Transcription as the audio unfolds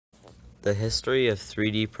The History of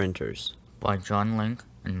 3D Printers by John Link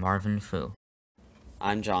and Marvin Fu.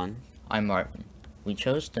 I'm John. I'm Marvin. We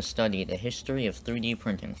chose to study the history of 3D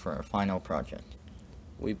printing for our final project.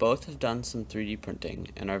 We both have done some 3D printing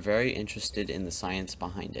and are very interested in the science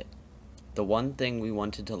behind it. The one thing we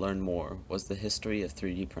wanted to learn more was the history of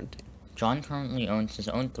 3D printing. John currently owns his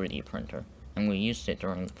own 3D printer, and we used it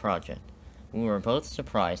during the project. We were both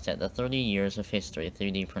surprised at the 30 years of history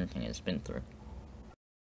 3D printing has been through.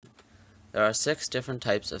 There are 6 different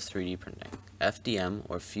types of 3D printing. FDM,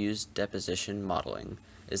 or Fused Deposition Modeling,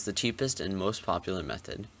 is the cheapest and most popular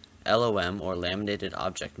method. LOM, or Laminated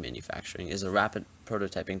Object Manufacturing, is a rapid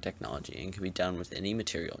prototyping technology and can be done with any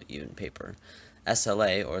material, even paper.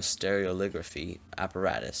 SLA, or Stereolithography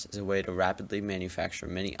Apparatus, is a way to rapidly manufacture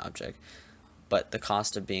many objects, but at the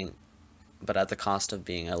cost of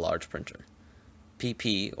being a large printer.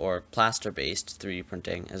 PP, or Plaster-Based 3D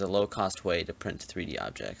Printing, is a low-cost way to print 3D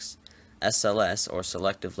objects. SLS, or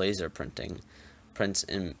Selective Laser Printing, prints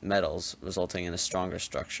in metals, resulting in a stronger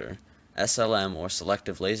structure. SLM, or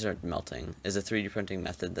Selective Laser Melting, is a 3D printing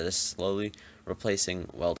method that is slowly replacing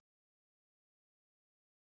welding.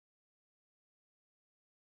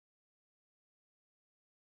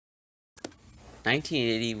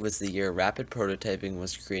 "1980 was the year rapid prototyping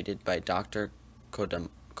was created by Dr.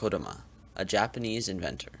 Kodama, a Japanese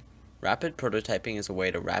inventor. Rapid prototyping is a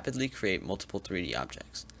way to rapidly create multiple 3D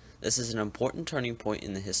objects. This is an important turning point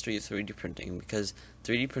in the history of 3D printing because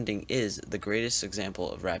 3D printing is the greatest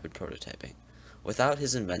example of rapid prototyping. Without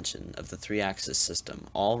his invention of the 3-axis system,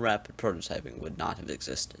 all rapid prototyping would not have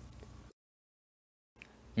existed."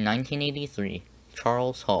 In 1983,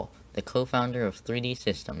 Charles Hull, the co-founder of 3D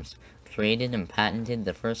Systems, created and patented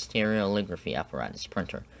the first stereolithography apparatus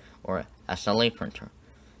printer, or SLA printer.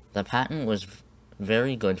 The patent was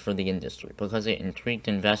very good for the industry because it intrigued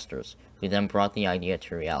investors, who then brought the idea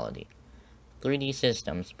to reality. 3D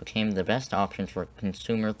Systems became the best option for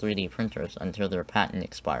consumer 3D printers until their patent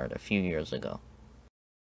expired a few years ago.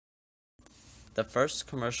 The first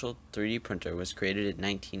commercial 3D printer was created in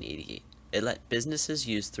 1988. It let businesses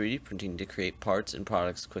use 3D printing to create parts and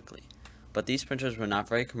products quickly, but these printers were not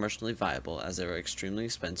very commercially viable as they were extremely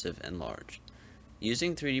expensive and large.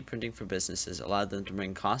 Using 3D printing for businesses allowed them to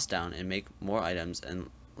bring costs down and make more items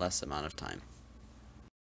in less amount of time.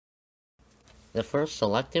 The first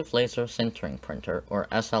selective laser sintering printer, or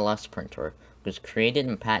SLS printer, was created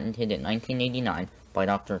and patented in 1989 by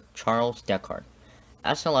Dr. Charles Descartes.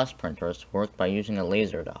 SLS printers worked by using a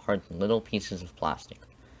laser to harden little pieces of plastic.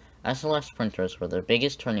 SLS printers were their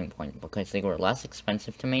biggest turning point because they were less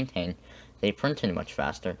expensive to maintain, they printed much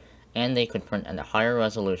faster, and they could print at a higher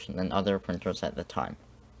resolution than other printers at the time.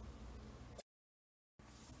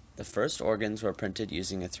 The first organs were printed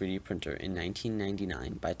using a 3D printer in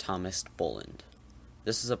 1999 by Thomas Boland.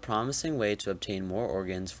 This is a promising way to obtain more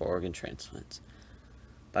organs for organ transplants.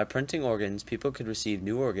 By printing organs, people could receive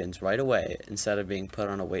new organs right away instead of being put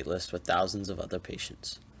on a wait list with thousands of other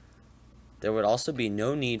patients. There would also be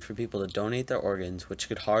no need for people to donate their organs, which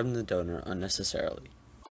could harm the donor unnecessarily.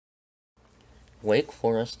 Wake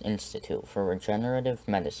Forest Institute for Regenerative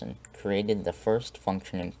Medicine created the first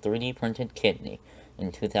functioning 3D printed kidney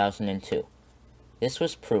in 2002. This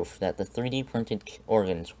was proof that the 3D printed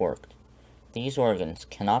organs worked. These organs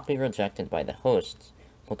cannot be rejected by the hosts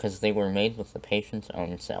because they were made with the patient's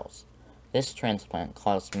own cells. This transplant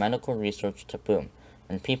caused medical research to boom,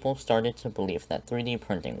 and people started to believe that 3D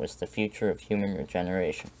printing was the future of human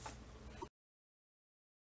regeneration.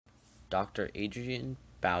 Dr. Adrian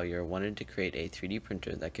Bowyer wanted to create a 3D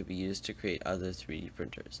printer that could be used to create other 3D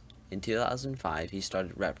printers. In 2005, he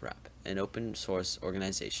started RepRap, an open-source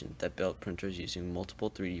organization that built printers using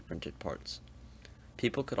multiple 3D printed parts.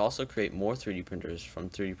 People could also create more 3D printers from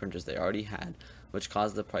 3D printers they already had, which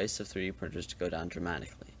caused the price of 3D printers to go down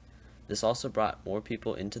dramatically. This also brought more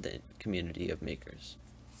people into the community of makers.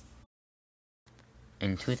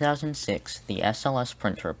 In 2006, the SLS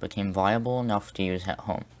printer became viable enough to use at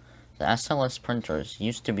home. The SLS printers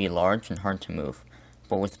used to be large and hard to move,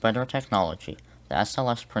 but with better technology, the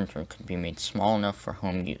SLS printer could be made small enough for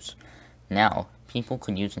home use. Now, people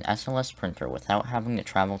could use an SLS printer without having to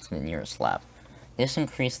travel to the nearest lab. This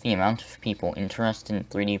increased the amount of people interested in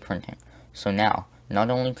 3D printing, so now, not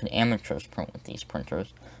only could amateurs print with these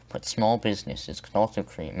printers, but small businesses could also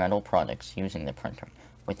create metal products using the printer,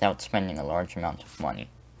 without spending a large amount of money.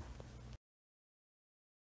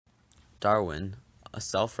 Darwin, a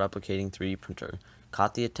self-replicating 3D printer,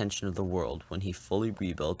 caught the attention of the world when he fully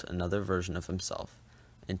rebuilt another version of himself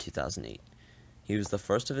in 2008. He was the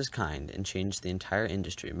first of his kind and changed the entire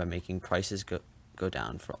industry by making prices go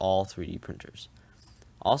down for all 3D printers.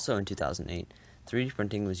 Also in 2008, 3D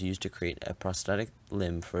printing was used to create a prosthetic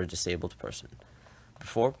limb for a disabled person.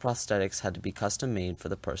 Before, prosthetics had to be custom made for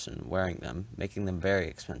the person wearing them, making them very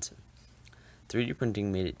expensive. 3D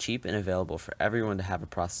printing made it cheap and available for everyone to have a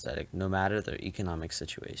prosthetic, no matter their economic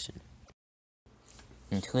situation.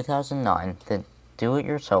 In 2009, the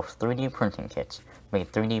do-it-yourself 3D printing kits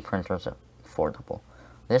made 3D printers affordable.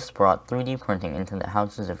 This brought 3D printing into the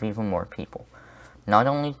houses of even more people. Not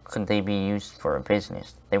only could they be used for a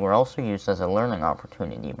business, they were also used as a learning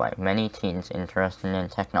opportunity by many teens interested in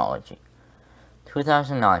technology.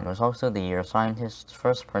 2009 was also the year scientists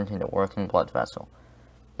first printed a working blood vessel.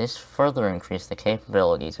 This further increased the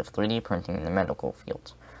capabilities of 3D printing in the medical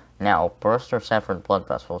fields. Now, burst or severed blood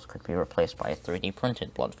vessels could be replaced by a 3D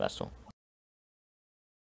printed blood vessel.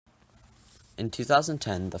 In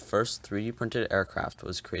 2010, the first 3D printed aircraft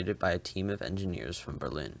was created by a team of engineers from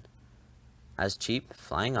Berlin. As cheap,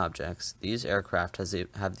 flying objects, these aircraft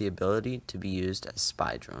have the ability to be used as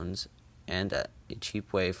spy drones and a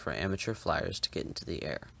cheap way for amateur flyers to get into the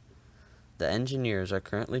air. The engineers are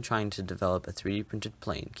currently trying to develop a 3D printed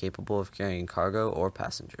plane capable of carrying cargo or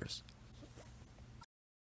passengers.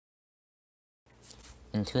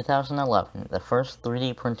 In 2011, the first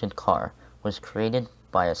 3D printed car was created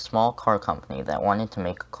by a small car company that wanted to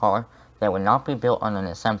make a car that would not be built on an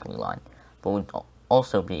assembly line, but would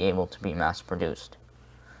also be able to be mass-produced.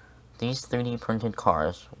 These 3D printed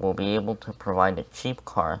cars will be able to provide a cheap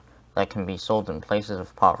car that can be sold in places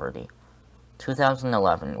of poverty.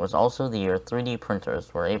 2011 was also the year 3D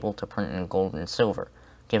printers were able to print in gold and silver,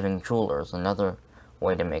 giving jewelers another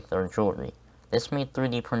way to make their jewelry. This made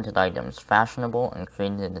 3D printed items fashionable and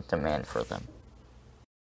created a demand for them.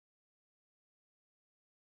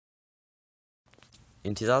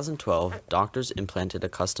 In 2012, doctors implanted a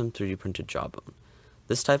custom 3D printed jawbone.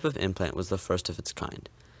 This type of implant was the first of its kind.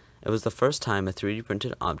 It was the first time a 3D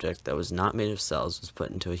printed object that was not made of cells was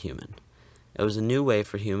put into a human. It was a new way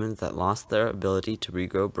for humans that lost their ability to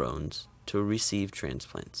regrow bones to receive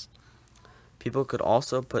transplants. People could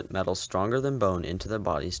also put metal stronger than bone into their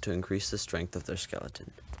bodies to increase the strength of their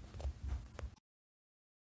skeleton.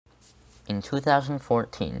 In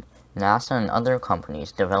 2014, NASA and other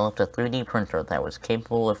companies developed a 3D printer that was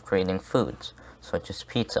capable of creating foods, such as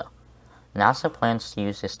pizza. NASA plans to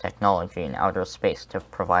use this technology in outer space to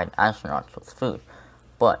provide astronauts with food,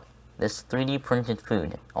 but this 3D printed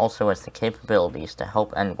food also has the capabilities to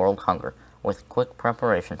help end world hunger with quick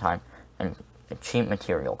preparation time and a cheap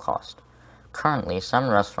material cost. Currently, some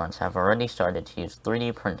restaurants have already started to use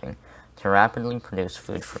 3D printing to rapidly produce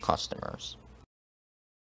food for customers.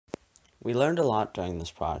 We learned a lot during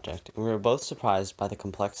this project, and we were both surprised by the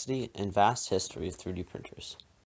complexity and vast history of 3D printers.